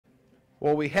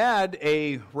Well, we had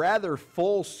a rather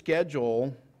full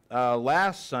schedule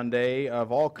last Sunday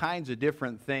of all kinds of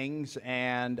different things,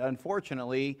 and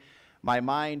unfortunately, my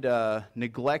mind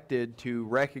neglected to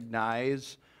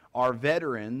recognize our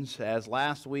veterans, as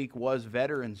last week was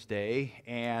Veterans Day,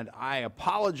 and I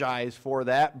apologize for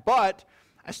that, but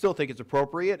I still think it's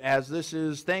appropriate as this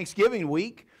is Thanksgiving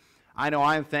week. I know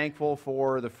I'm thankful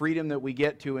for the freedom that we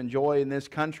get to enjoy in this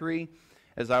country.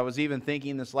 As I was even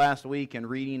thinking this last week and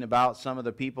reading about some of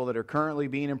the people that are currently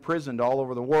being imprisoned all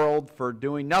over the world for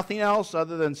doing nothing else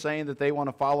other than saying that they want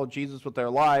to follow Jesus with their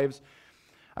lives,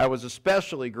 I was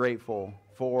especially grateful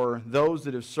for those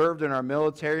that have served in our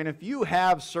military. And if you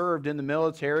have served in the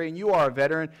military and you are a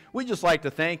veteran, we'd just like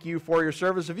to thank you for your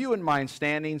service. If you wouldn't mind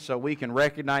standing so we can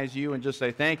recognize you and just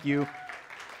say thank you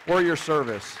for your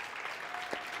service.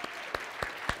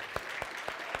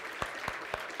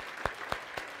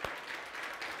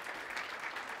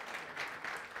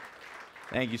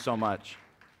 Thank you so much.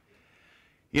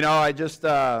 You know,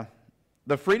 the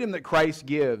freedom that Christ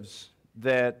gives,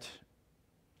 that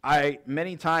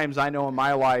many times I know in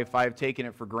my life I've taken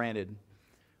it for granted,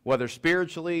 whether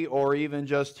spiritually or even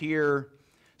just here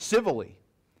civilly.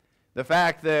 The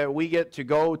fact that we get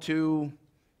to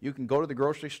you can go to the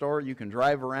grocery store, you can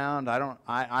drive around.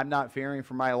 I'm not fearing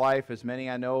for my life, as many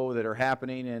I know that are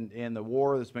happening in the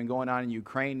war that's been going on in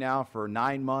Ukraine now for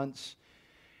 9 months.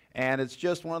 And it's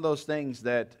just one of those things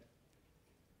that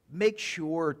make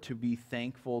sure to be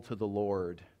thankful to the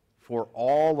Lord for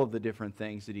all of the different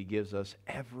things that He gives us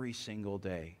every single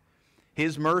day.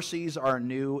 His mercies are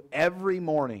new every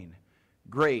morning.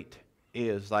 Great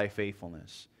is thy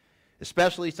faithfulness.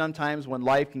 Especially sometimes when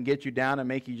life can get you down and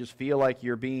make you just feel like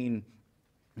you're being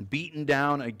beaten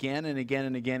down again and again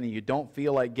and again, and you don't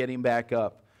feel like getting back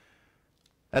up.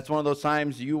 That's one of those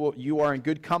times you are in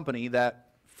good company.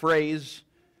 That phrase,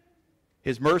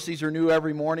 His mercies are new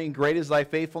every morning, great is thy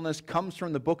faithfulness, comes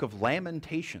from the book of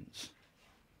Lamentations.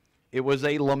 It was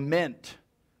a lament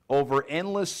over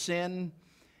endless sin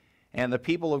and the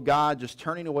people of God just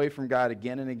turning away from God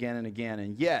again and again and again.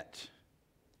 And yet,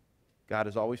 God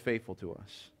is always faithful to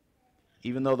us.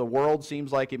 Even though the world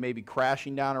seems like it may be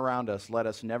crashing down around us, let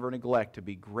us never neglect to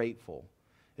be grateful,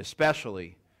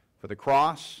 especially for the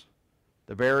cross,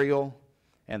 the burial,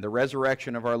 and the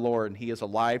resurrection of our Lord. And He is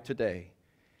alive today.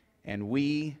 And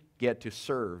we get to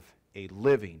serve a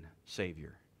living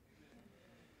Savior.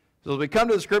 So as we come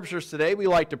to the Scriptures today, we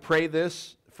like to pray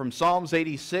this from Psalms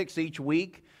 86 each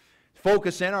week.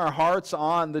 Focus in our hearts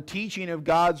on the teaching of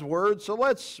God's Word. So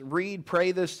let's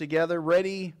pray this together.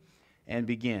 Ready and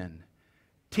begin.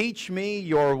 Teach me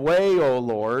your way, O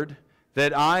Lord,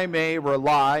 that I may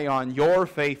rely on your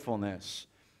faithfulness.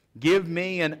 Give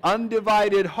me an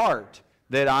undivided heart,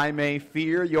 that I may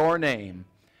fear your name.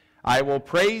 I will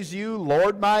praise you,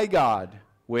 Lord my God,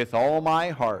 with all my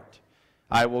heart.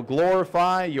 I will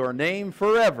glorify your name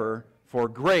forever, for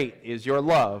great is your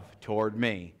love toward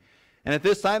me. And at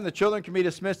this time, the children can be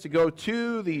dismissed to go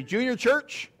to the junior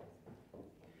church.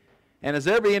 And as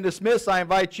they're being dismissed, I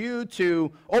invite you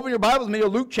to open your Bibles with me to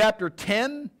Luke chapter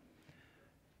 10.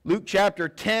 Luke chapter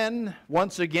 10,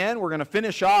 once again, we're going to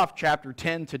finish off chapter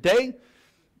 10 today,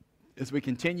 as we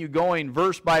continue going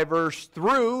verse by verse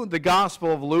through the Gospel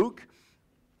of Luke.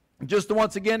 Just to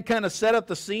once again kind of set up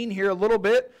the scene here a little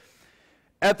bit.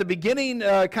 At the beginning,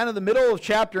 kind of the middle of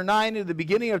chapter 9 and the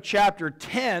beginning of chapter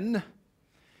 10,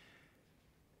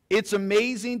 it's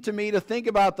amazing to me to think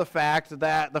about the fact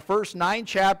that the first 9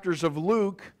 chapters of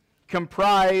Luke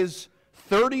comprise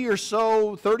 33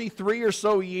 or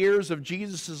so years of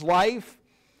Jesus' life,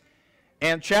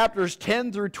 and chapters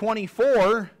 10 through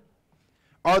 24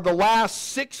 are the last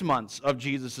 6 months of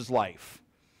Jesus' life.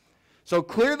 So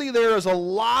clearly there is a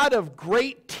lot of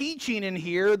great teaching in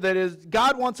here that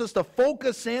God wants us to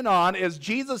focus in on as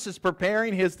Jesus is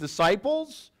preparing His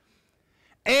disciples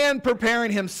and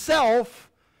preparing Himself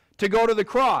to go to the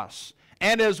cross.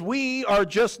 And as we are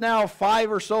just now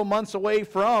 5 or so months away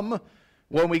from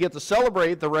when we get to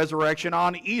celebrate the resurrection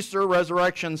on Easter,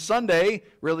 Resurrection Sunday,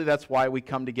 really that's why we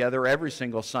come together every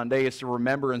single Sunday, is to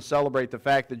remember and celebrate the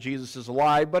fact that Jesus is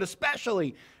alive, but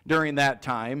especially during that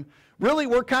time, really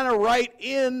we're kind of right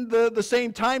in the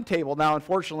same timetable. Now,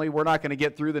 unfortunately, we're not going to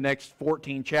get through the next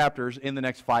 14 chapters in the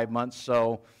next 5 months,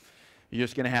 so you're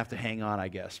just going to have to hang on, I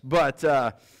guess. But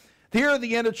here at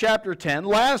the end of chapter 10,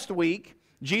 last week,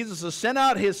 Jesus has sent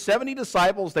out His 70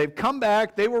 disciples. They've come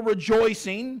back. They were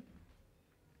rejoicing.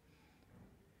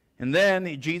 And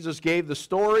then Jesus gave the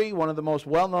story, one of the most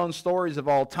well-known stories of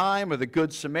all time, of the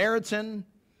Good Samaritan.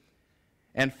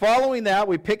 And following that,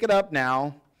 we pick it up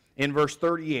now in verse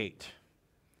 38.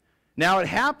 Now it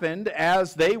happened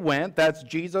as they went, that's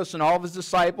Jesus and all of his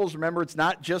disciples. Remember, it's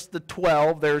not just the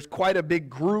 12. There's quite a big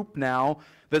group now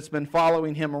that's been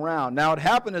following him around. Now it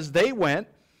happened as they went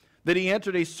that he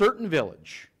entered a certain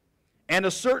village, and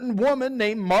a certain woman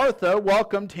named Martha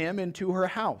welcomed him into her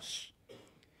house.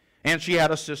 And she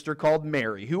had a sister called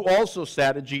Mary, who also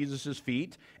sat at Jesus'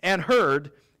 feet and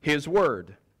heard his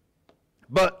word.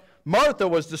 But Martha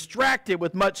was distracted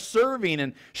with much serving,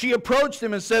 and she approached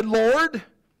him and said, Lord,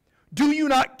 do you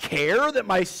not care that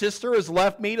my sister has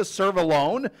left me to serve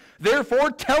alone?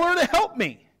 Therefore, tell her to help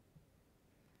me.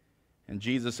 And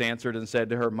Jesus answered and said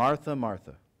to her, Martha,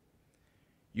 Martha,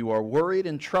 you are worried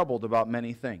and troubled about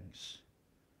many things.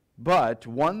 But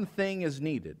one thing is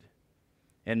needed,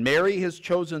 and Mary has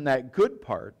chosen that good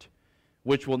part,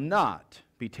 which will not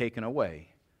be taken away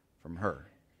from her.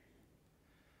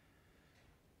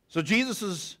 So Jesus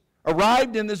has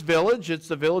arrived in this village. It's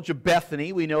the village of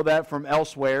Bethany. We know that from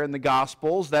elsewhere in the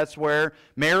Gospels. That's where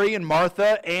Mary and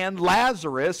Martha and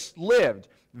Lazarus lived.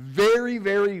 Very,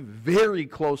 very, very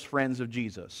close friends of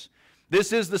Jesus.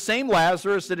 This is the same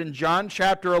Lazarus that in John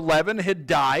chapter 11 had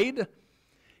died.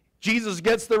 Jesus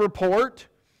gets the report.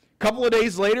 A couple of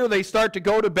days later, they start to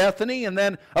go to Bethany, and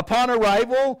then upon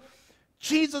arrival,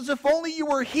 Jesus, if only you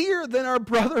were here, then our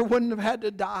brother wouldn't have had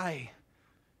to die.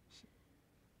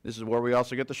 This is where we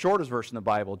also get the shortest verse in the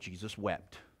Bible. Jesus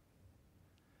wept.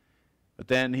 But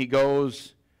then he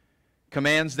goes,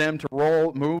 commands them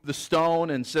to move the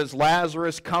stone, and says,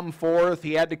 Lazarus, come forth.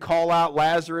 He had to call out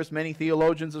Lazarus, many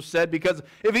theologians have said, because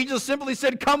if he just simply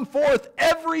said, come forth,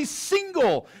 every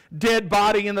single dead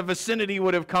body in the vicinity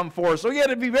would have come forth. So he had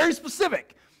to be very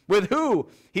specific with who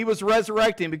he was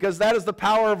resurrecting, because that is the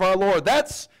power of our Lord.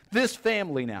 That's this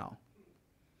family now.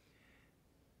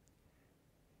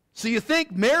 So you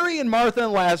think Mary and Martha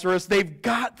and Lazarus, they've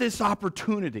got this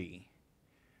opportunity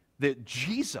that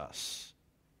Jesus,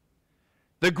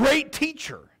 the great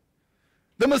teacher,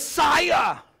 the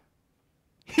Messiah,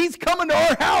 he's coming to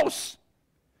our house.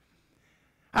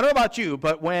 I don't know about you,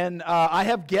 but when I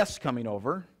have guests coming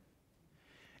over,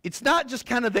 it's not just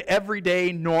kind of the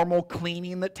everyday normal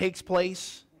cleaning that takes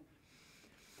place.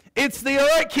 It's the, all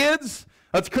right, kids,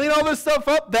 let's clean all this stuff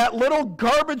up. That little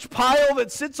garbage pile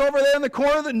that sits over there in the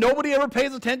corner that nobody ever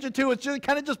pays attention to, it's just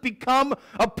kind of just become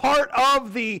a part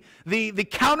of the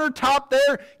countertop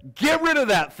there. Get rid of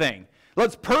that thing.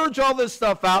 Let's purge all this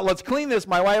stuff out. Let's clean this.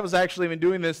 My wife was actually been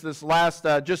doing this last,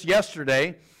 just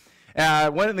yesterday.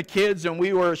 Went in the kids,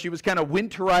 and she was kind of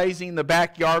winterizing the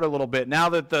backyard a little bit. Now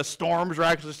that the storms are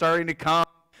actually starting to come,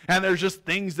 and there's just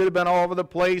things that have been all over the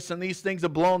place, and these things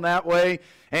have blown that way.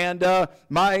 And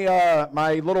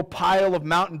my little pile of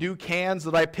Mountain Dew cans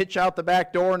that I pitch out the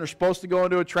back door, and they're supposed to go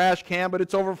into a trash can, but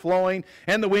it's overflowing,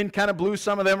 and the wind kind of blew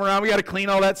some of them around. We got to clean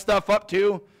all that stuff up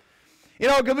too. You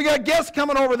know, because we got guests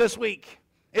coming over this week.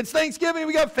 It's Thanksgiving.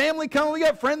 We got family coming. We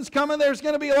got friends coming. There's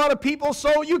going to be a lot of people,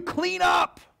 so you clean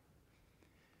up.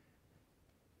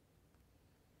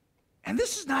 And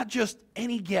this is not just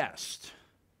any guest.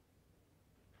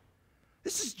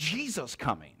 This is Jesus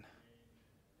coming.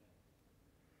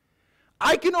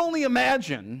 I can only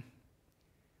imagine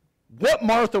what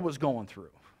Martha was going through.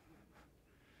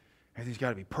 Everything's got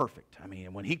to be perfect. I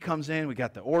mean, when he comes in, we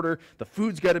got the order. The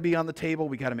food's got to be on the table.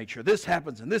 We got to make sure this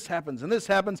happens, and this happens, and this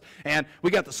happens. And we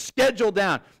got the schedule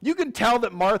down. You can tell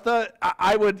that Martha,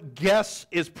 I would guess,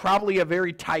 is probably a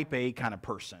very type A kind of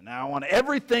person. Now, I want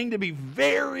everything to be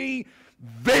very,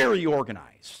 very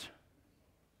organized.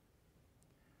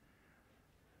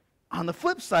 On the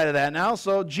flip side of that now,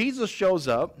 so Jesus shows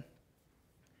up.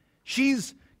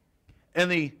 She's, and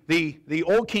the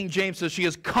old King James says, she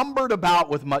is cumbered about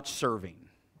with much serving.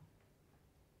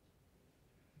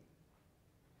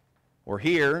 Or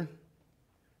here,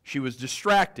 she was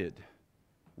distracted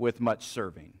with much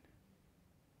serving.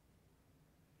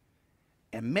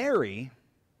 And Mary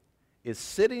is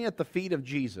sitting at the feet of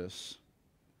Jesus,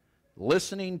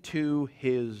 listening to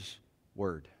his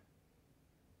word.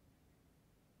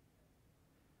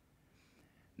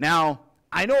 Now,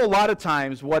 I know a lot of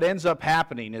times what ends up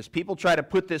happening is people try to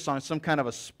put this on some kind of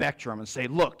a spectrum and say,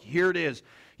 look, here it is.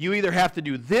 You either have to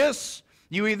do this,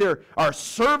 you either are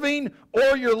serving,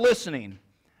 or you're listening.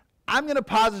 I'm going to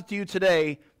posit to you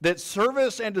today that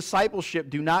service and discipleship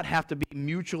do not have to be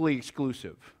mutually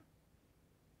exclusive.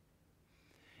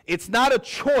 It's not a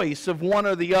choice of one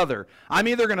or the other. I'm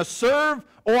either going to serve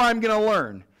or I'm going to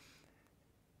learn.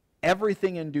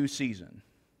 Everything in due season.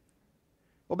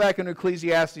 Go back into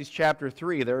Ecclesiastes chapter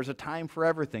 3. There is a time for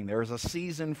everything. There is a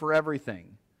season for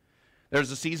everything. There's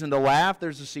a season to laugh.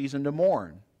 There's a season to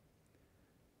mourn.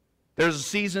 There's a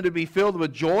season to be filled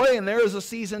with joy, and there is a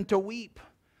season to weep.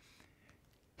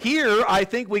 Here, I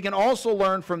think we can also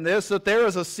learn from this that there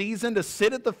is a season to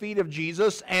sit at the feet of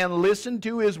Jesus and listen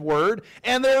to his word,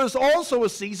 and there is also a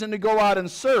season to go out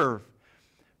and serve.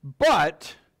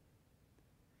 But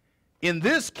in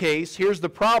this case, here's the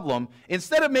problem.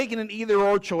 Instead of making an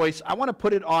either-or choice, I want to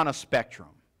put it on a spectrum.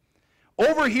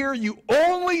 Over here, you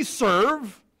only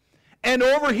serve, and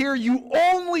over here, you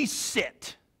only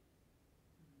sit.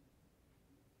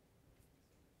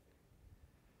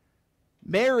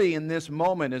 Mary, in this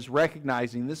moment, is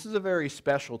recognizing this is a very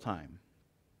special time.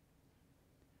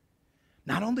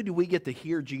 Not only do we get to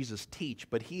hear Jesus teach,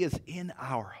 but he is in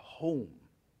our home.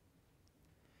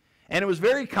 And it was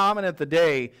very common at the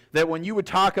day that when you would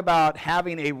talk about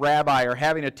having a rabbi or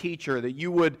having a teacher, that you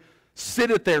would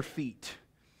sit at their feet.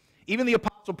 Even the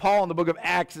Apostle Paul in the book of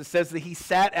Acts, it says that he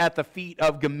sat at the feet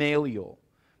of Gamaliel.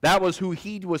 That was who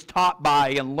he was taught by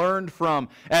and learned from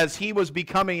as he was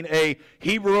becoming a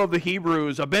Hebrew of the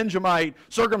Hebrews, a Benjamite,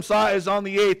 circumcised on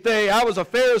the 8th day. I was a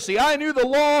Pharisee. I knew the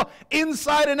law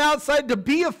inside and outside. To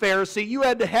be a Pharisee, you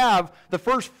had to have the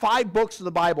first 5 books of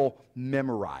the Bible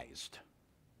memorized.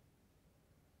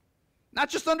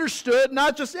 Not just understood,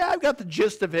 not just, yeah, I've got the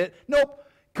gist of it. Nope,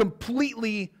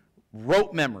 completely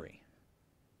rote memory.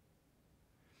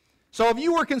 So if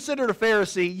you were considered a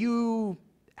Pharisee, you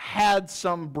had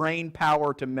some brain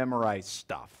power to memorize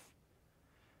stuff.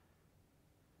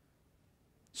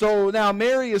 So now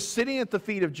Mary is sitting at the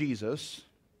feet of Jesus,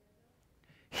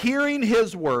 hearing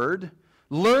his word,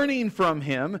 learning from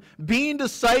him, being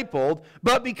discipled,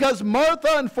 but because Martha,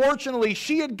 unfortunately,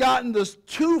 she had gotten this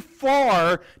too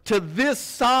far to this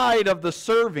side of the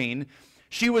serving,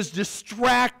 she was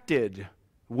distracted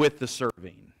with the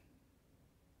serving.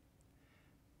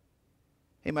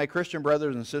 Hey, my Christian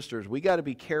brothers and sisters, we got to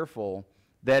be careful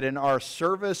that in our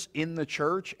service in the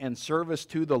church and service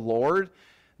to the Lord,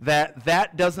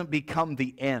 that doesn't become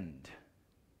the end.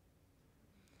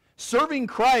 Serving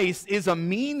Christ is a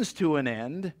means to an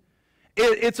end.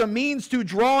 It's a means to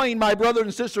drawing my brothers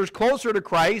and sisters closer to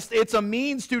Christ. It's a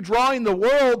means to drawing the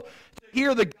world to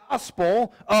hear the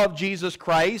gospel of Jesus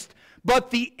Christ.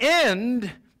 But the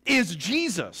end is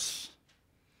Jesus.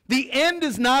 The end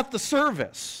is not the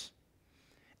service.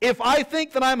 If I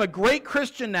think that I'm a great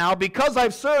Christian now because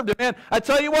I've served him, man, I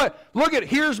tell you what, look at,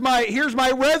 here's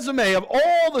my resume of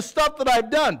all the stuff that I've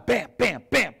done. Bam, bam,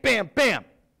 bam, bam, bam.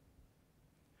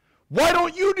 Why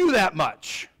don't you do that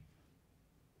much?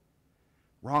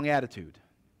 Wrong attitude.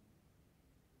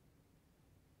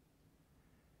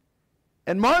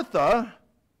 And Martha,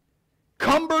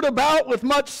 cumbered about with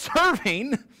much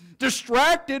serving,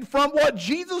 distracted from what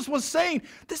Jesus was saying.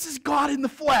 This is God in the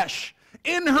flesh,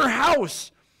 in her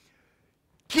house,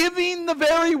 giving the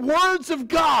very words of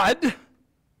God.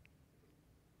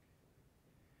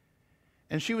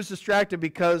 And she was distracted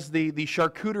because the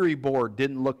charcuterie board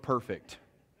didn't look perfect.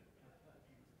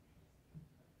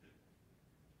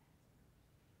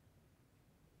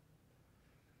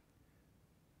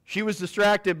 She was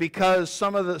distracted because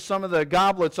some of the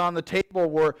goblets on the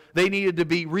table they needed to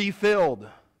be refilled.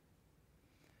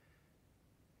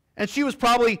 And she was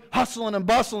probably hustling and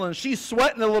bustling. She's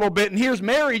sweating a little bit, and here's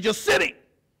Mary just sitting.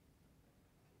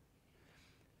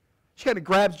 She kind of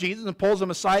grabs Jesus and pulls him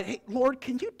aside. Hey, Lord,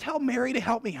 can you tell Mary to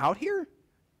help me out here?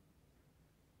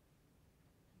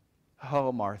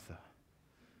 Oh, Martha.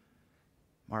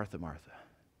 Martha, Martha.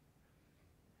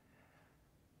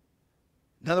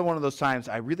 Another one of those times,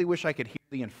 I really wish I could hear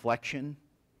the inflection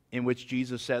in which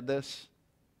Jesus said this.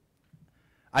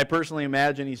 I personally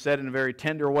imagine he said it in a very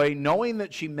tender way, knowing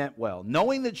that she meant well,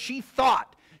 knowing that she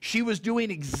thought she was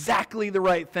doing exactly the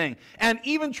right thing, and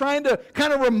even trying to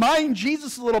kind of remind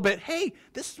Jesus a little bit, hey,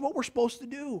 this is what we're supposed to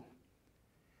do.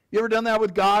 You ever done that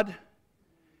with God?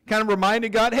 Kind of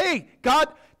reminded God, hey, God,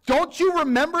 don't you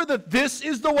remember that this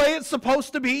is the way it's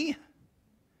supposed to be?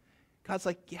 God's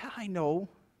like, yeah, I know.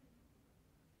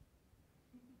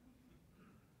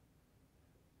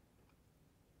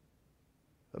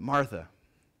 But Martha,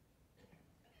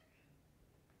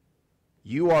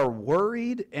 you are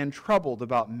worried and troubled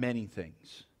about many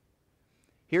things.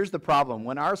 Here's the problem.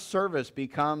 When our service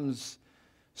becomes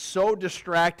so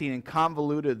distracting and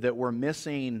convoluted that we're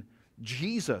missing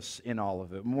Jesus in all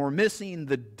of it, when we're missing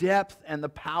the depth and the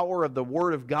power of the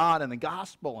Word of God and the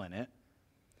gospel in it,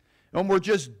 and we're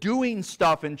just doing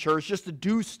stuff in church just to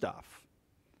do stuff,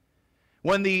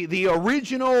 when the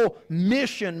original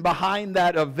mission behind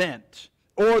that event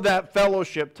or that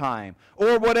fellowship time,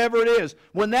 or whatever it is,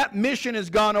 when that mission has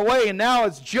gone away and now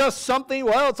it's just something,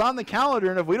 well, it's on the calendar,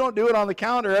 and if we don't do it on the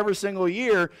calendar every single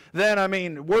year, then, I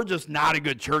mean, we're just not a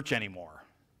good church anymore.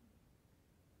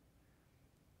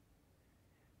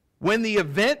 When the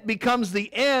event becomes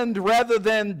the end rather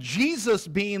than Jesus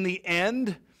being the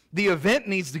end, the event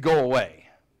needs to go away.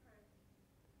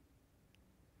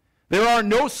 There are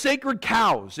no sacred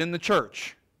cows in the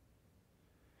church.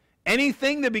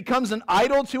 Anything that becomes an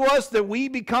idol to us that we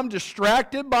become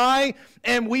distracted by,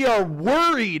 and we are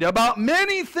worried about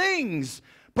many things,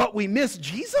 but we miss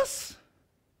Jesus?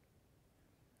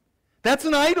 That's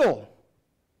an idol.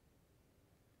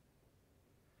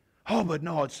 Oh, but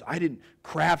no, I didn't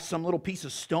craft some little piece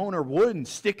of stone or wood and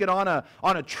stick it on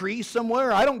a tree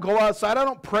somewhere. I don't go outside. I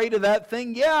don't pray to that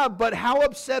thing. Yeah, but how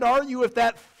upset are you if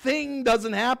that thing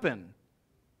doesn't happen?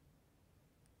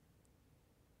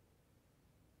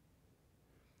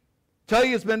 Tell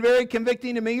you, it's been very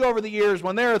convicting to me over the years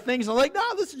when there are things I'm like,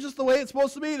 no, this is just the way it's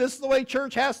supposed to be. This is the way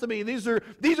church has to be. These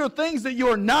are things that you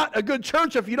are not a good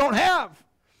church if you don't have.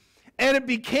 And it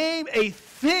became a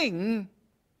thing.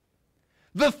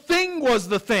 The thing was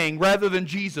the thing rather than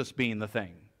Jesus being the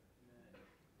thing.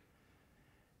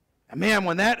 And man,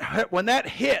 when that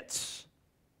hits,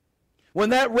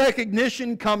 when that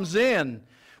recognition comes in,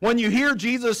 when you hear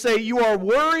Jesus say, you are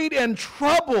worried and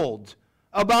troubled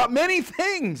about many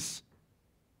things.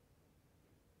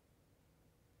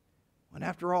 When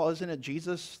after all, isn't it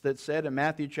Jesus that said in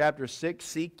Matthew chapter 6,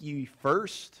 seek ye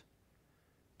first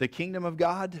the kingdom of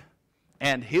God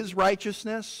and His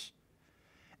righteousness,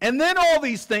 and then all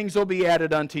these things will be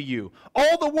added unto you.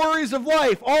 All the worries of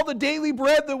life, all the daily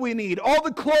bread that we need, all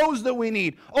the clothes that we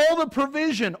need, all the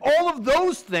provision, all of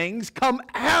those things come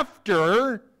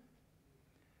after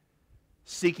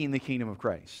seeking the kingdom of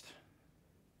Christ.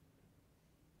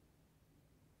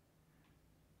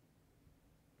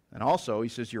 And also, he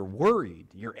says, you're worried,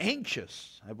 you're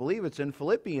anxious. I believe it's in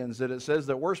Philippians that it says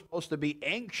that we're supposed to be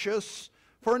anxious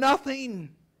for nothing,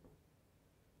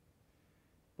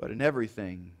 but in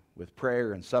everything, with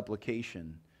prayer and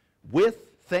supplication, with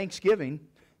thanksgiving,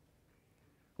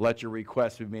 let your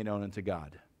requests be made known unto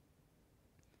God.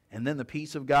 And then the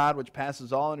peace of God, which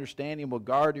passes all understanding, will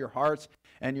guard your hearts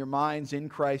and your minds in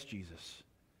Christ Jesus.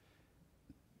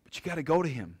 But you got to go to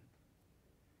Him.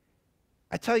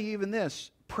 I tell you even this,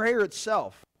 prayer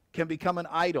itself can become an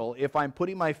idol if I'm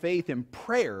putting my faith in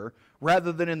prayer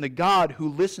rather than in the God who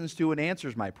listens to and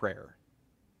answers my prayer.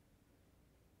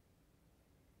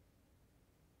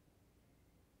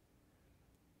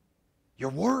 You're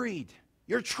worried.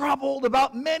 You're troubled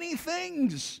about many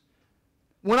things.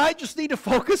 When I just need to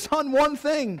focus on one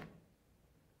thing,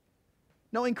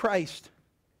 knowing Christ.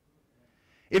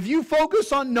 If you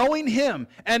focus on knowing Him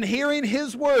and hearing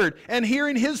His Word and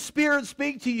hearing His Spirit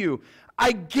speak to you,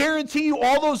 I guarantee you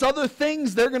all those other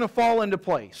things, they're going to fall into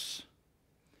place.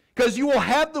 Because you will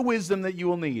have the wisdom that you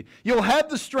will need. You'll have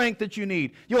the strength that you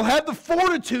need. You'll have the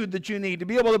fortitude that you need to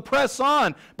be able to press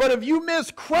on. But if you miss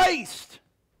Christ,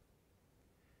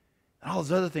 all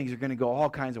those other things are going to go all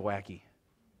kinds of wacky.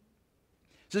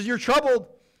 It says you're troubled.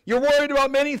 You're worried about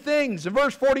many things. In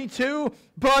verse 42,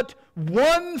 but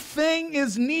one thing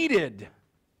is needed.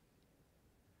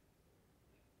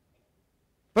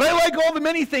 But I like all the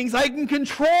many things. I can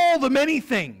control the many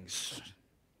things.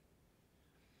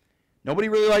 Nobody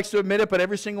really likes to admit it, but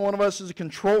every single one of us is a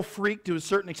control freak to a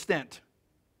certain extent.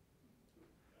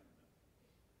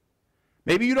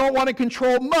 Maybe you don't want to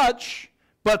control much,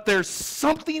 but there's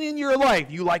something in your life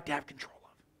you like to have control of.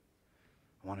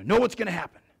 I want to know what's going to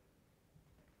happen.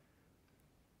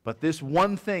 But this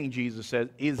one thing, Jesus says,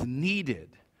 is needed.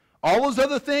 All those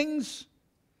other things,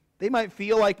 they might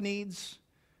feel like needs.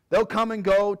 They'll come and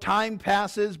go. Time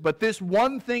passes. But this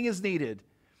one thing is needed.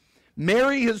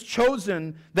 Mary has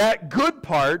chosen that good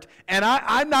part, and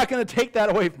I'm not going to take that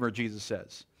away from her, Jesus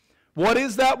says. What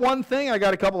is that one thing? I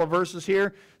got a couple of verses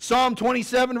here. Psalm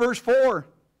 27, verse 4.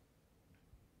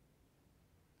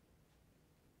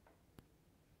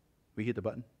 We hit the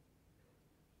button?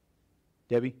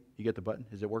 Debbie, you get the button?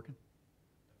 Is it working?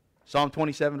 Psalm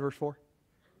 27, verse 4.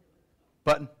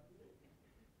 Button.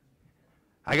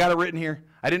 I got it written here.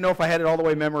 I didn't know if I had it all the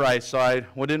way memorized, so I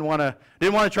didn't want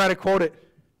to try to quote it.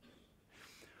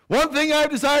 One thing I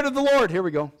have desired of the Lord. Here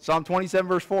we go. Psalm 27,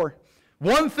 verse 4.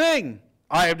 One thing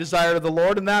I have desired of the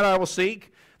Lord, and that I will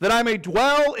seek, that I may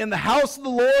dwell in the house of the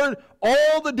Lord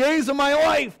all the days of my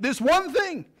life. This one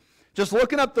thing. Just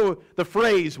looking up the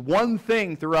phrase, one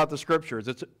thing, throughout the Scriptures,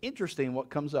 it's interesting what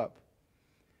comes up.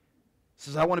 It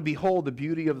says, I want to behold the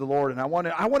beauty of the Lord, and I want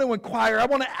to inquire, I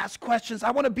want to ask questions,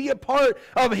 I want to be a part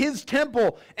of His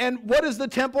temple. And what is the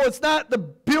temple? It's not the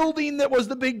building that was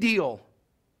the big deal.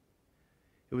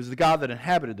 It was the God that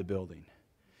inhabited the building.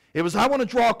 It was, I want to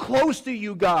draw close to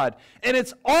you, God. And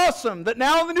it's awesome that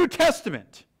now in the New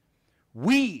Testament,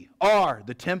 we are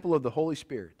the temple of the Holy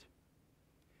Spirit.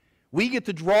 We get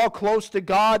to draw close to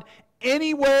God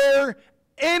anywhere,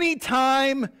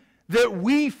 anytime that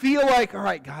we feel like, all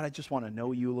right, God, I just want to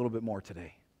know you a little bit more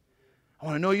today. I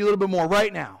want to know you a little bit more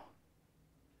right now.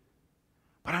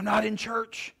 But I'm not in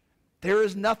church. There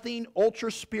is nothing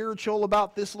ultra spiritual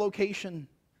about this location.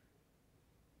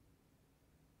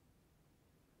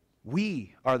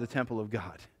 We are the temple of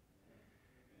God.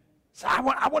 So I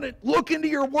want to look into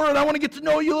your word. I want to get to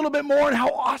know you a little bit more and how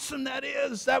awesome that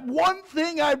is. That one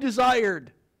thing I've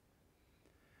desired.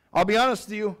 I'll be honest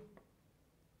with you.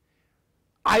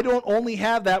 I don't only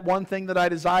have that one thing that I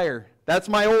desire. That's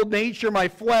my old nature, my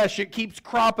flesh. It keeps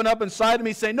cropping up inside of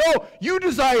me saying, no, you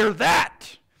desire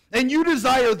that. And you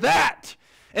desire that.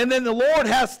 And then the Lord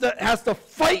has to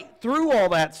fight through all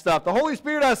that stuff. The Holy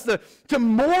Spirit has to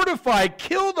mortify,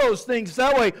 kill those things.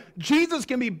 That way, Jesus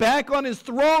can be back on his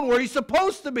throne where he's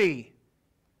supposed to be.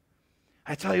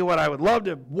 I tell you what, I would love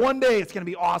to, one day it's going to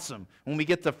be awesome when we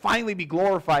get to finally be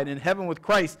glorified in heaven with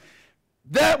Christ.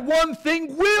 That one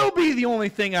thing will be the only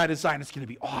thing I desire, and it's going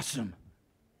to be awesome.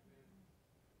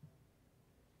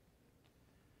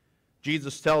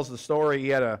 Jesus tells the story. He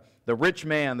had the rich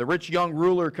man, the rich young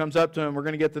ruler comes up to him. We're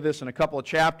going to get to this in a couple of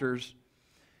chapters.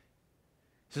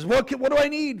 He says, what do I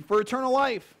need for eternal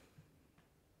life?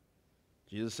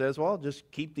 Jesus says, well,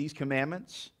 just keep these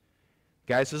commandments.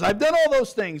 The guy says, I've done all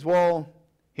those things. Well,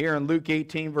 here in Luke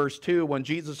 18, verse 2, when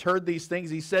Jesus heard these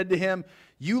things, he said to him,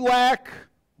 you lack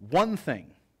one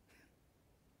thing.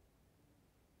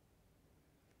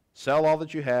 Sell all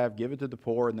that you have, give it to the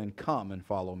poor, and then come and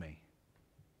follow me.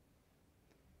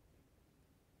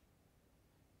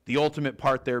 The ultimate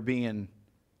part there being,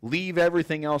 leave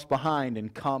everything else behind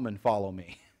and come and follow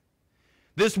me.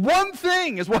 This one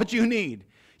thing is what you need.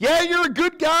 Yeah, you're a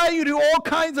good guy, you do all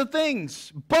kinds of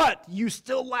things, but you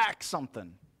still lack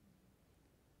something.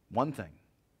 One thing.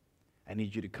 I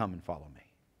need you to come and follow me.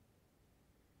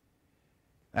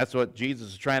 That's what Jesus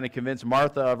is trying to convince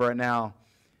Martha of right now.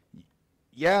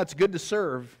 Yeah, it's good to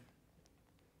serve,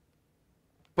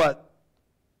 but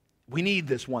we need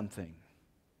this one thing.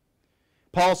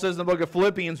 Paul says in the book of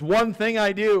Philippians, one thing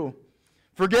I do,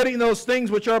 forgetting those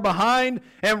things which are behind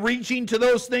and reaching to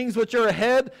those things which are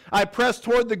ahead, I press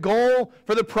toward the goal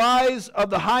for the prize of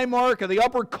the high mark of the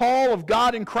upward call of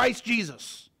God in Christ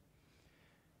Jesus.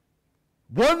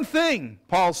 One thing,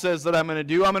 Paul says, that I'm going to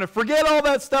do, I'm going to forget all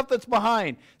that stuff that's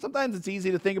behind. Sometimes it's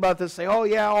easy to think about this, say, oh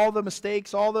yeah, all the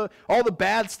mistakes, all the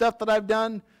bad stuff that I've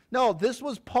done. No, this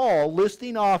was Paul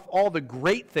listing off all the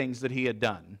great things that he had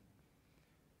done.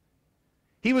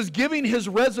 He was giving his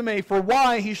resume for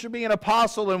why he should be an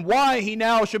apostle and why he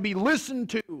now should be listened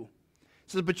to. He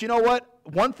says, but you know what?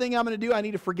 One thing I'm going to do, I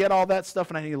need to forget all that stuff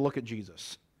and I need to look at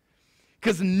Jesus.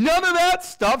 Because none of that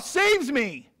stuff saves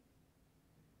me.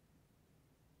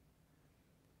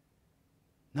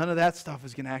 None of that stuff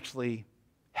is going to actually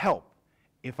help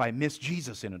if I miss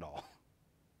Jesus in it all.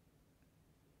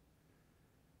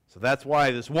 So that's why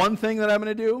this one thing that I'm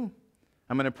going to do,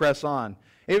 I'm going to press on.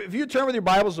 If you turn with your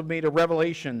Bibles with me to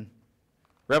Revelation,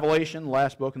 the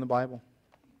last book in the Bible.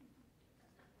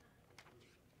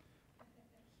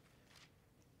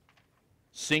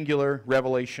 Singular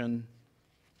revelation,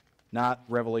 not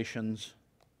revelations.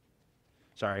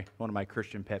 Sorry, one of my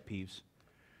Christian pet peeves.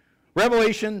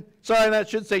 Revelation, sorry, that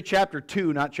should say chapter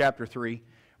 2, not chapter 3.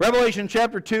 Revelation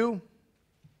chapter 2.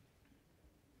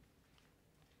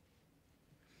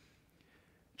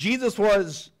 Jesus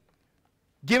was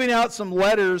giving out some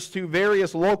letters to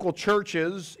various local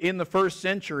churches in the first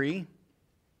century.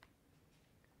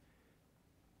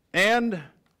 And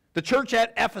the church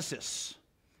at Ephesus.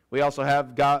 We also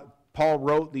have Paul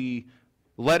wrote the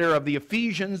letter of the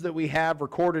Ephesians that we have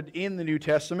recorded in the New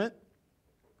Testament.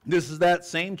 This is that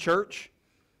same church.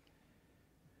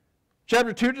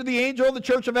 Chapter 2, to the angel of the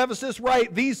church of Ephesus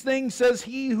write, these things says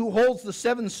he who holds the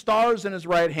 7 stars in his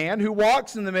right hand, who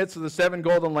walks in the midst of the 7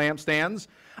 golden lampstands.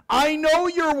 I know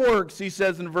your works, he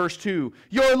says in verse 2,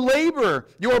 your labor,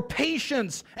 your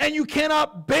patience, and you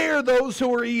cannot bear those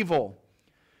who are evil.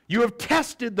 You have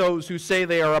tested those who say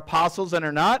they are apostles and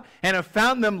are not, and have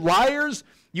found them liars.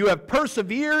 You have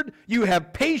persevered, you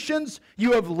have patience,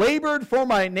 you have labored for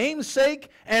my name's sake,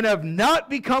 and have not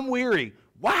become weary.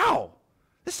 Wow,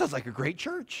 this sounds like a great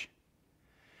church.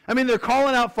 I mean, they're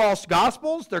calling out false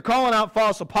gospels, they're calling out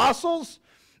false apostles,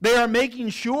 they are making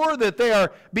sure that they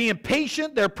are being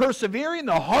patient, they're persevering,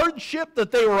 the hardship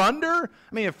that they were under.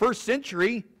 I mean, in the first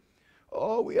century,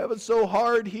 oh, we have it so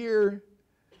hard here.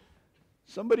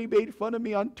 Somebody made fun of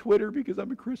me on Twitter because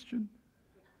I'm a Christian.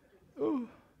 Oh.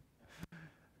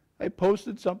 I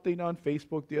posted something on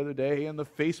Facebook the other day, and the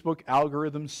Facebook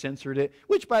algorithm censored it,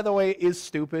 which, by the way, is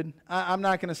stupid. I'm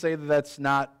not going to say that that's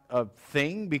not a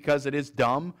thing, because it is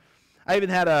dumb. I even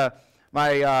had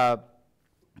my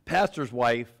pastor's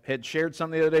wife had shared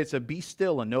something the other day. It said, "Be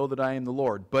still and know that I am the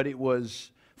Lord." But it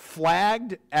was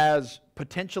flagged as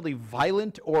potentially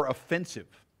violent or offensive.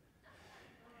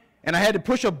 And I had to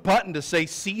push a button to say,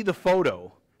 "See the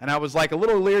photo." And I was like a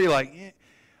little leery, like,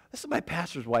 this is my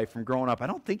pastor's wife from growing up. I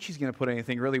don't think she's going to put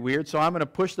anything really weird, so I'm going to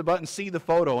push the button, see the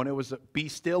photo, and it was, "Be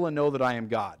still and know that I am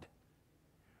God."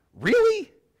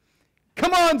 Really?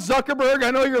 Come on, Zuckerberg,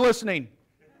 I know you're listening.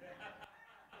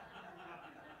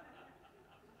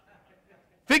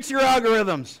 Fix your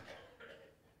algorithms.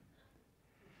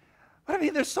 But I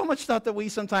mean, there's so much stuff that we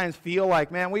sometimes feel like,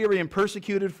 man, we are being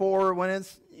persecuted for, when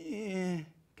it's,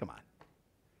 come on.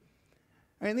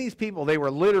 I mean, these people, they were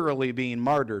literally being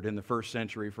martyred in the first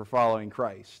century for following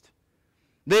Christ.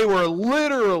 They were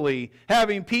literally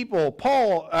having people,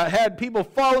 Paul had people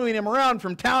following him around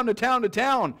from town to town to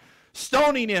town,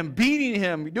 stoning him, beating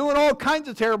him, doing all kinds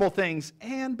of terrible things.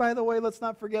 And by the way, let's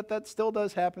not forget that still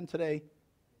does happen today.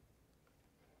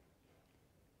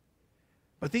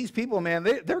 But these people, man,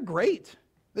 they're great.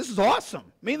 This is awesome.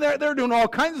 I mean, they're doing all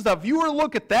kinds of stuff. If you were to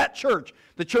look at that church,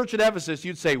 the church at Ephesus,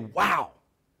 you'd say, wow.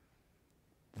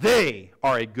 They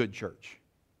are a good church.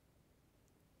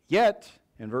 Yet,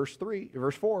 in verse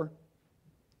 4,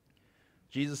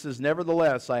 Jesus says,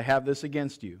 "Nevertheless, I have this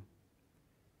against you,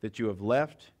 that you have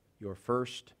left your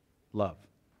first love."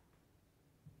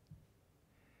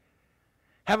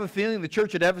 I have a feeling the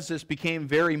church at Ephesus became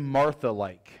very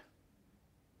Martha-like.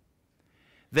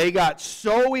 They got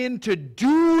so into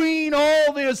doing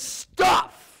all this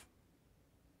stuff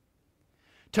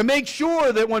to make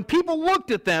sure that when people looked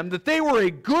at them, that they were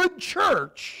a good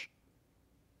church,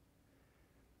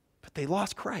 but they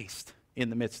lost Christ in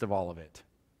the midst of all of it.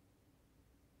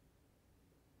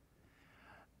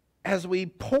 As we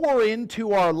pour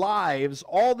into our lives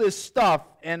all this stuff,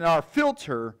 and our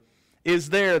filter is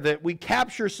there, that we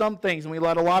capture some things and we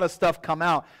let a lot of stuff come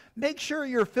out, make sure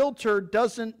your filter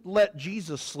doesn't let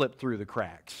Jesus slip through the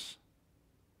cracks.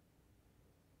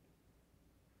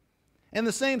 And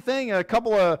the same thing, a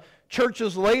couple of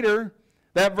churches later,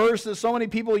 that verse that so many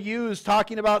people use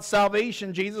talking about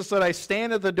salvation, Jesus said, "I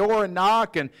stand at the door and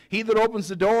knock, and he that opens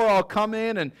the door, I'll come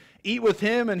in and eat with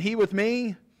him and he with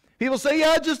me." People say,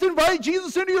 "Yeah, just invite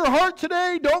Jesus into your heart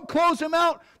today. Don't close him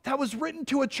out." That was written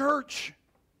to a church.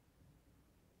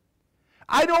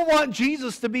 I don't want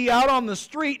Jesus to be out on the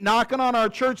street knocking on our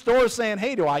church door saying,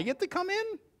 "Hey, do I get to come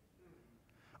in?"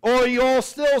 Or are you all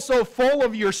still so full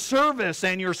of your service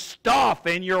and your stuff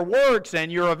and your works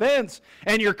and your events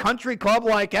and your country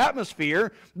club-like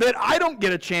atmosphere that I don't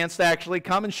get a chance to actually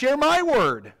come and share my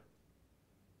word?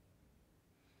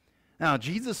 Now,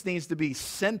 Jesus needs to be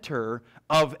center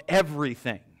of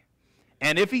everything.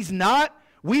 And if he's not,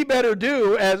 we better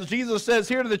do, as Jesus says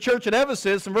here to the church at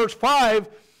Ephesus in verse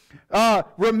 5,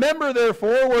 "Remember,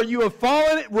 therefore, where you have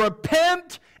fallen,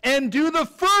 repent and do the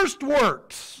first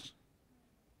works."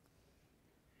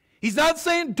 He's not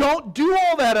saying don't do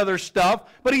all that other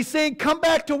stuff, but he's saying come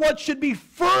back to what should be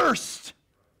first.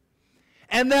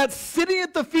 And that's sitting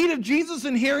at the feet of Jesus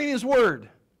and hearing his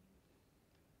word.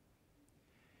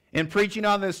 In preaching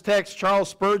on this text, Charles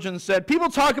Spurgeon said, "People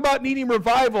talk about needing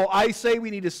revival. I say we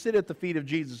need to sit at the feet of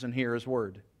Jesus and hear his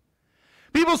word.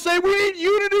 People say we need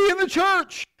unity in the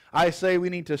church. I say we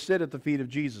need to sit at the feet of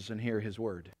Jesus and hear his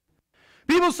word.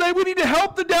 People say we need to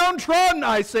help the downtrodden.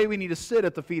 I say we need to sit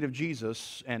at the feet of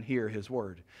Jesus and hear his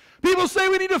word. People say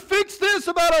we need to fix this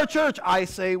about our church. I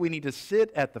say we need to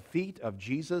sit at the feet of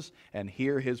Jesus and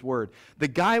hear his word." The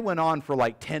guy went on for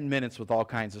like 10 minutes with all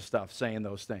kinds of stuff saying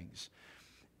those things.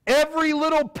 Every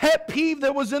little pet peeve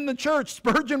that was in the church,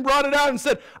 Spurgeon brought it out and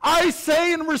said, "I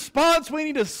say in response we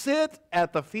need to sit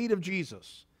at the feet of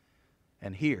Jesus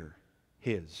and hear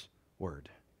his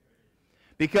word."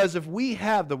 Because if we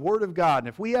have the Word of God, and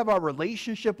if we have our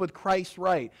relationship with Christ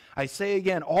right, I say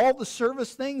again, all the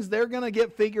service things, they're going to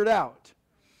get figured out.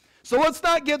 So let's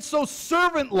not get so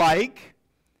servant-like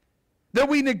that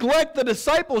we neglect the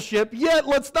discipleship, yet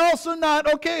let's also not,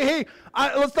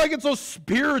 let's not get so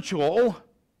spiritual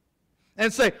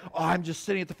and say, "Oh, I'm just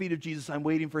sitting at the feet of Jesus. I'm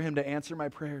waiting for him to answer my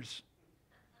prayers.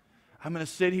 I'm going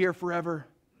to sit here forever.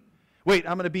 Wait,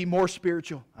 I'm going to be more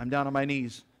spiritual. I'm down on my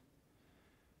knees.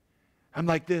 I'm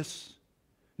like this.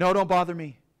 No, don't bother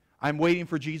me. I'm waiting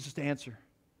for Jesus to answer.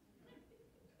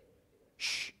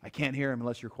 Shh, I can't hear him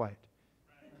unless you're quiet."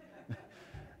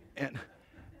 And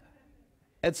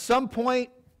at some point,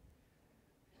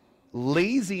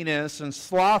 laziness and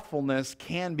slothfulness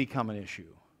can become an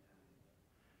issue.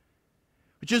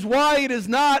 Which is why it is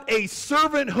not a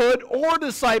servanthood or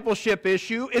discipleship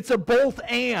issue. It's a both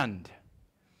and.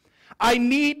 I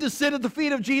need to sit at the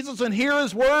feet of Jesus and hear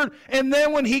His Word, and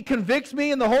then when He convicts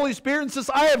me in the Holy Spirit and says,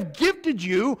 I have gifted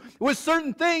you with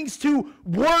certain things to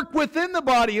work within the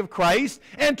body of Christ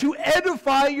and to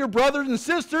edify your brothers and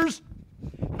sisters,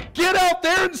 get out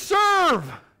there and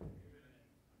serve.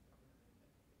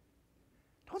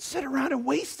 Don't sit around and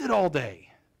waste it all day.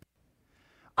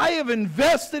 I have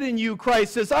invested in you,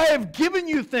 Christ says. I have given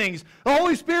you things. The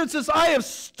Holy Spirit says, I have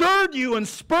stirred you and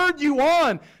spurred you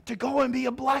on to go and be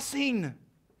a blessing.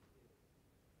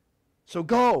 So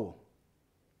go.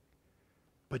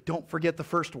 But don't forget the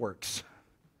first works.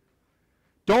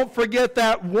 Don't forget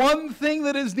that one thing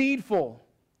that is needful.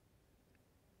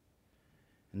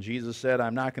 And Jesus said,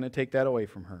 I'm not going to take that away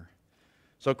from her.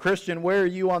 So, Christian, where are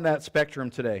you on that spectrum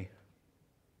today?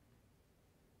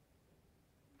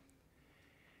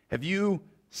 Have you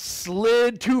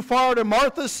slid too far to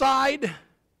Martha's side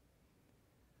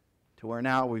to where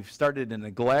now we've started to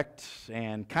neglect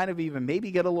and kind of even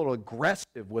maybe get a little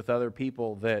aggressive with other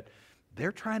people that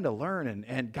they're trying to learn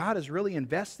and God is really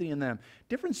investing in them?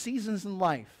 Different seasons in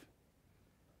life.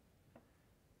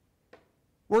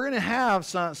 We're going to have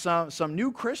some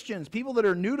new Christians, people that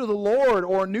are new to the Lord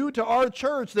or new to our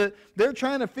church, that they're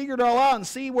trying to figure it all out and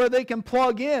see where they can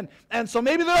plug in. And so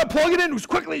maybe they're not plugging in as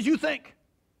quickly as you think.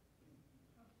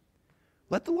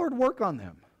 Let the Lord work on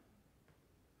them.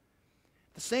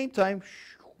 At the same time,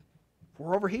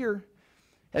 we're over here.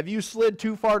 Have you slid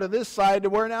too far to this side to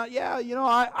where now, yeah, you know,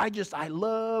 I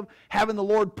love having the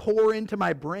Lord pour into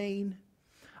my brain.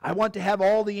 I want to have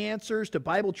all the answers to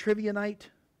Bible trivia night.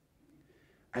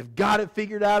 I've got it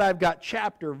figured out. I've got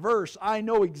chapter, verse. I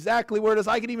know exactly where it is.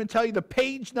 I can even tell you the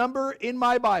page number in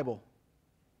my Bible.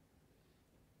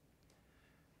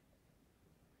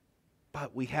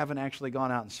 But we haven't actually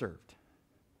gone out and served.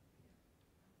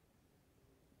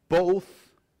 Both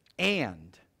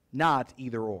and, not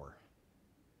either or.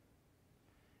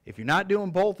 If you're not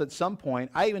doing both at some point,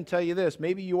 I even tell you this,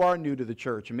 maybe you are new to the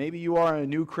church, and maybe you are a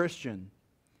new Christian.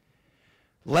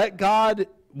 Let God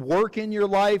work in your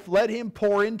life, let Him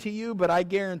pour into you, but I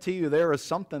guarantee you there is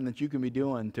something that you can be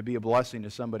doing to be a blessing to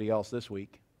somebody else this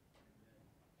week.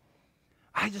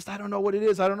 I don't know what it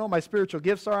is. I don't know what my spiritual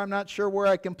gifts are. I'm not sure where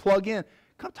I can plug in.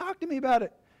 Come talk to me about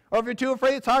it. Or if you're too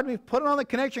afraid to talk to me, put it on the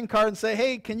connection card and say,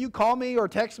 hey, can you call me or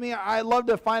text me? I'd love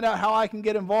to find out how I can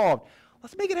get involved.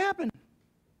 Let's make it happen.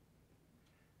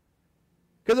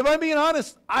 Because if I'm being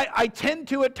honest, I tend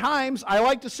to at times, I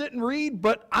like to sit and read,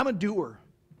 but I'm a doer.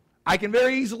 I can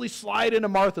very easily slide into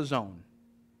Martha zone.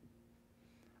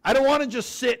 I don't want to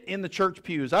just sit in the church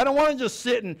pews. I don't want to just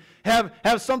sit and have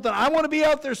something. I want to be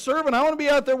out there serving. I want to be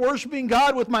out there worshiping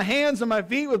God with my hands and my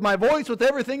feet, with my voice, with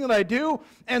everything that I do.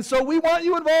 And so we want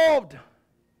you involved.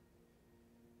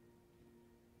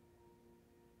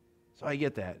 So I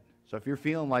get that. So if you're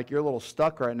feeling like you're a little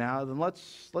stuck right now, then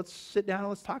let's sit down and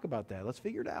let's talk about that. Let's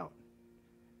figure it out.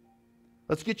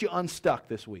 Let's get you unstuck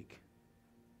this week.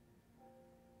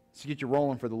 Let's get you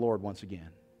rolling for the Lord once again.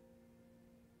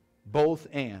 Both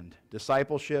and,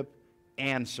 discipleship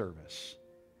and service.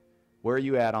 Where are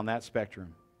you at on that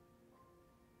spectrum?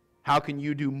 How can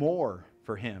you do more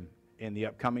for Him in the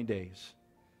upcoming days?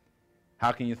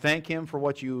 How can you thank Him for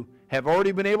what you have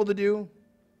already been able to do?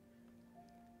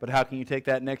 But how can you take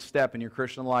that next step in your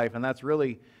Christian life? And that's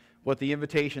really what the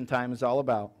invitation time is all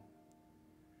about.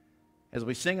 As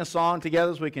we sing a song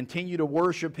together, as we continue to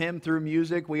worship Him through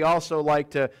music, we also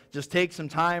like to just take some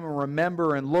time and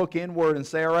remember and look inward and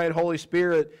say, all right, Holy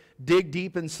Spirit, dig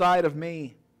deep inside of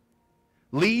me.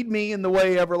 Lead me in the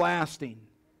way everlasting.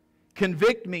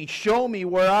 Convict me, show me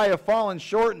where I have fallen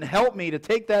short, and help me to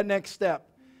take that next step.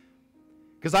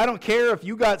 Because I don't care if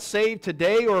you got saved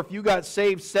today or if you got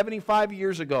saved 75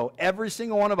 years ago. Every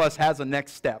single one of us has a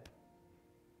next step.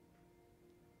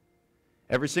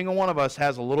 Every single one of us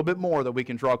has a little bit more that we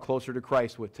can draw closer to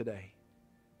Christ with today.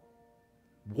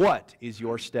 What is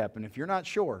your step? And if you're not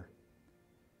sure,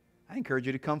 I encourage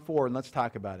you to come forward and let's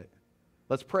talk about it.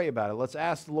 Let's pray about it. Let's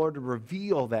ask the Lord to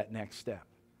reveal that next step.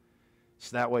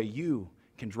 So that way you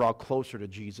can draw closer to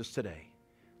Jesus today.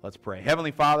 Let's pray.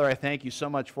 Heavenly Father, I thank you so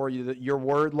much for your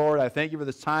word, Lord. I thank you for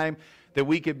this time that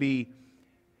we could be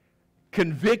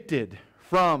convicted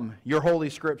from your holy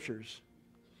scriptures.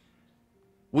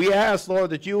 We ask, Lord,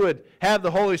 that you would have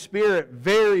the Holy Spirit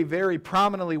very, very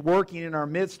prominently working in our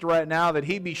midst right now, that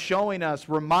He be showing us,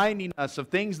 reminding us of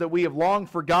things that we have long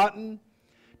forgotten,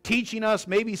 teaching us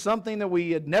maybe something that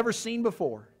we had never seen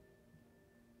before.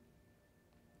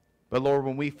 But Lord,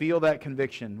 when we feel that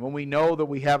conviction, when we know that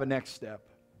we have a next step,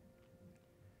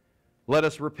 let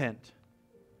us repent.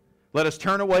 Let us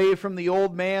turn away from the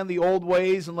old man, the old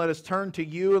ways, and let us turn to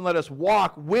you and let us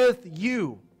walk with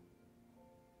you.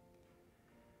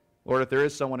 Lord, if there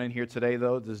is someone in here today,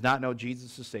 though, that does not know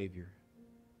Jesus as Savior,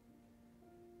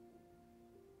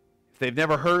 if they've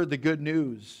never heard the good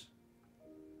news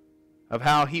of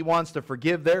how He wants to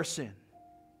forgive their sin,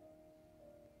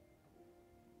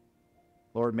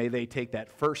 Lord, may they take that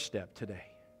first step today.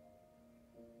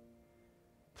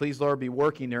 Please, Lord, be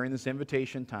working during this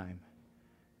invitation time.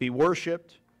 Be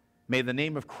worshiped. May the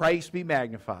name of Christ be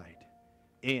magnified.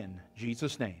 In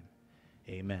Jesus' name,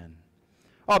 amen.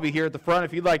 I'll be here at the front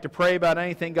if you'd like to pray about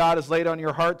anything God has laid on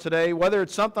your heart today, whether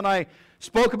it's something I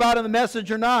spoke about in the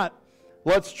message or not.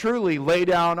 Let's truly lay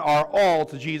down our all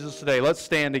to Jesus today. Let's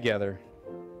stand together.